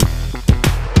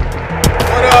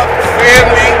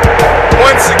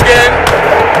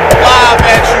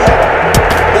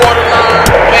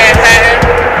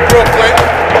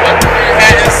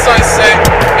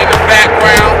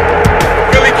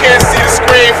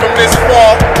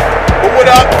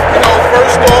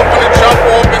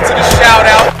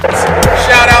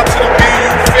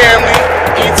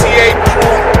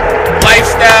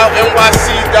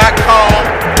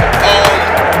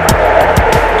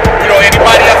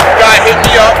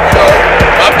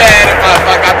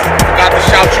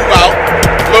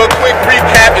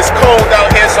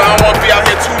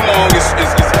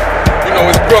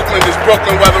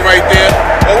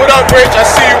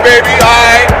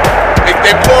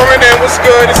touring in, what's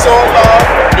good? It's all love.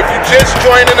 If you just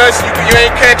joining us, you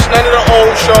ain't catch none of the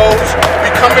old shows. We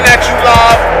coming at you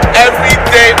live every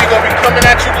day. We gonna be coming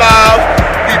at you live.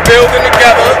 We building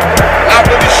together. Not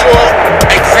really sure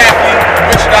exactly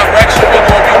which direction we're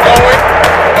gonna be going,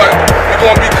 but we're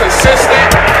gonna be consistent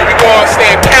and we're gonna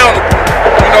stay accountable.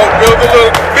 You know,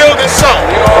 building something.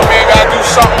 You know what I mean? Gotta do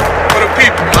something for the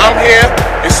people. I'm here.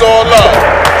 It's all love.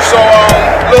 So,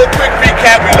 little quick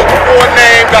recap. We looking for a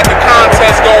name. Got the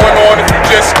contest going on. If you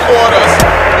just caught us,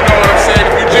 you know what I'm saying.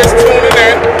 If you just tuning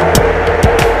in,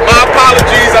 my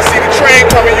apologies. I see the train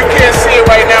coming. You can't see it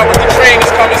right now, but the train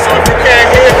is coming. So if you can't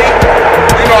hear me,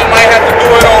 you know I might have to do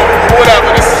it over. But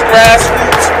whatever. This is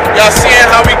grassroots. Y'all seeing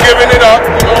how we giving it up?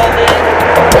 You know what I mean?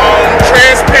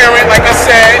 Transparent, like I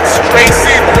said, straight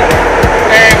see-through.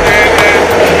 And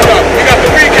what up? We got the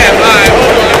recap. All right, hold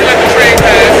on. Let me let the train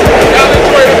pass. Y'all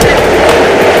enjoy the people.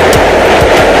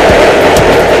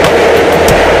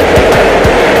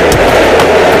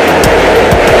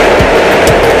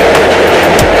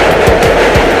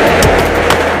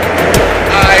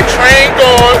 Alright, train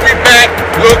going. We back.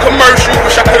 Little commercial.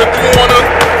 Wish I could have threw on a,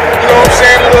 you know what I'm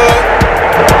saying, a little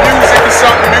music or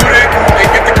something muted. They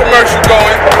get the commercial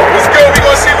going. What's good? We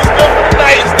gonna see what's good for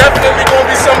tonight. It's definitely gonna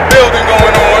be some building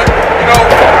going on. You know,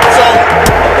 so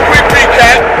quick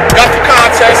recap. Got the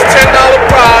contest, $10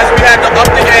 prize. We had to up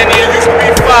the ante. It used to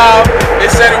be $5. They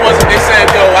said it wasn't. They said,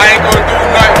 yo, I ain't gonna do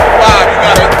nothing for $5. You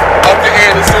gotta up the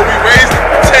ante. So we raised it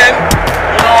to 10.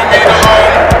 You know what I mean?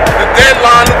 The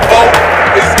deadline to vote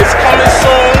is coming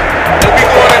soon, and we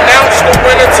gonna announce the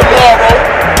winner tomorrow.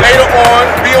 Later on,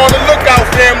 be on the lookout,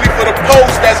 family, for the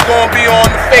post that's gonna be on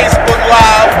the Facebook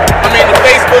Live. I mean the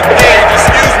Facebook page.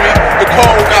 Excuse me. The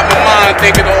code got my mind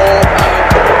thinking of all kind of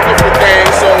different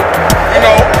things. So, you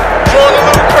know, drawing a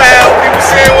little crowd. People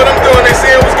seeing what I'm doing. They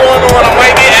seeing what's going on. I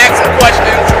might get asked some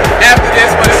questions after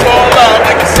this, but it's all love,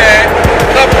 like I said.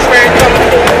 Another train coming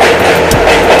through.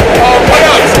 What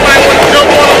else? Somebody want to jump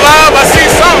on the live? I see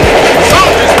something.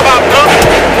 Something just popped up.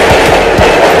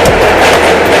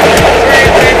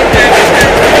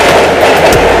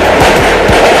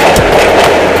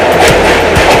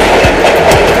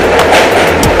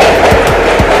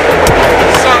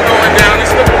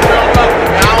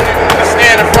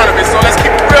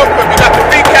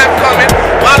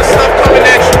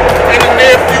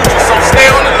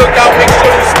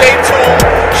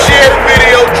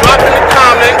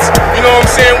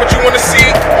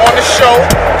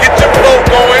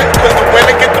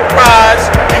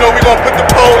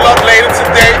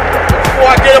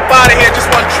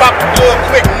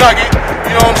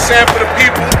 For the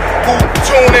people who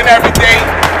tune in every day,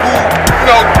 who, you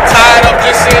know, tired of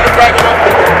just seeing the regular,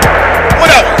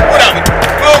 whatever.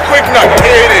 Real quick nugget,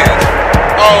 here it is.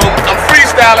 I'm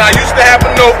freestyling. I used to have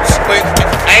my notes, but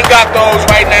I ain't got those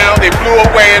right now. They blew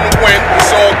away in the wind.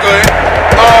 It's all good.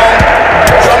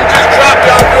 So I'm just dropping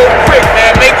y'all real quick,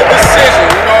 man. Make a decision.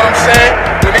 You know what I'm saying?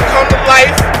 When it comes to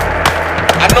life,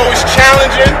 I know it's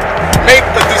challenging. Make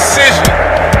a decision.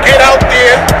 Get out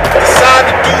there, decide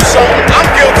to do something. I'm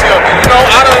guilty of it, you know.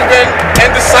 I done been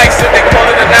indecisive. They call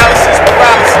it analysis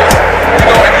paralysis. You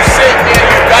know, and you sit there,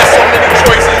 you got so many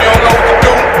choices, you don't know what to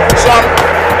do. So I'm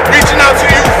reaching out to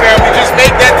you, family. Just make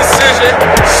that decision.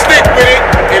 Stick with it.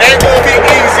 It ain't gonna be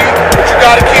easy, but you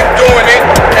gotta keep doing it.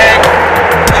 And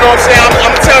you know what I'm saying? I'm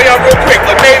gonna tell y'all real quick.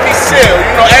 The Navy SEAL,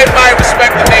 you know, everybody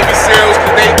respect the Navy SEALs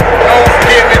because they known for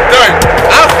getting it done.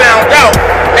 I found out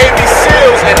Navy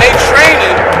SEALs and they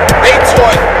training, they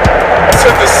taught to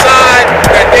decide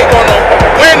that they're gonna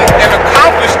win and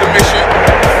accomplish the mission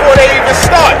before they even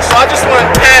start. So I just want to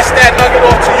pass that nugget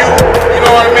off to you. You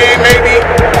know what I mean? Maybe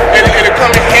it'll come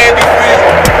in handy for you.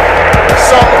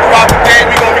 Something throughout the day.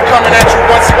 We're gonna be coming at you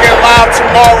once again live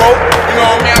tomorrow. You know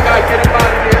what I mean? I gotta get it out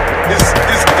of here.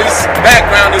 This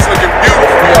background is looking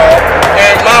beautiful, y'all.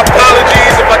 And my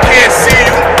apologies if I can't see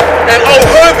you. And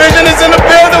Hood Vision is in the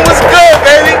building. What's good,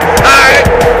 baby? Alright.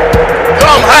 Yo,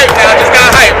 I'm hyped now. I just got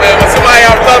hyped, man. When somebody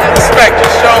I love and respect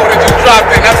just showed and just dropped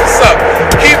in. That's what's up.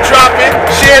 Keep dropping.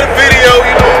 Share the video,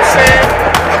 you know what I'm saying?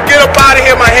 I'm getting up out of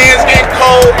here. My hands getting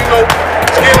cold, you know.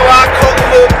 It's getting a lot cold, a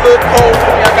little cold.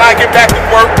 I gotta get back to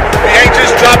work. We ain't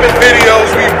just dropping videos.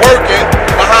 We working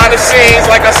behind the scenes.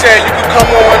 Like I said, you can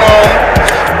come on,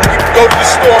 you can go to the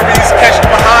stories, catch the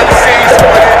behind the scenes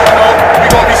footage, you know.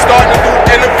 We're gonna be starting to do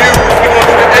interviews. We're gonna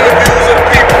do the interviews of the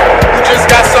people who just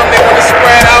got something they want to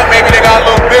spread out. Maybe they got a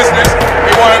little business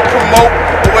they want to promote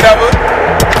or whatever.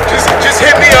 Just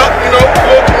hit me up, you know, a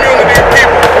little community of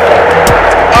people.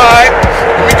 Alright,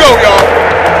 here we go, y'all.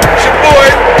 It's your boy,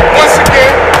 once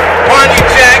again, Barney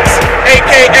Jax,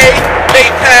 aka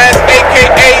Late Pass,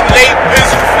 aka Late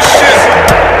Bizzle for Shizzle.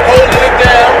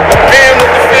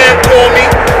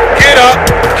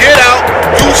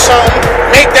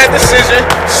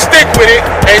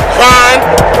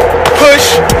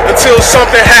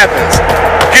 something happens.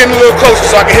 Getting a little closer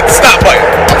so I can hit the stop button.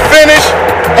 I'm finished.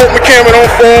 Hope my camera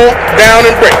don't fall down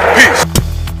and break. Peace.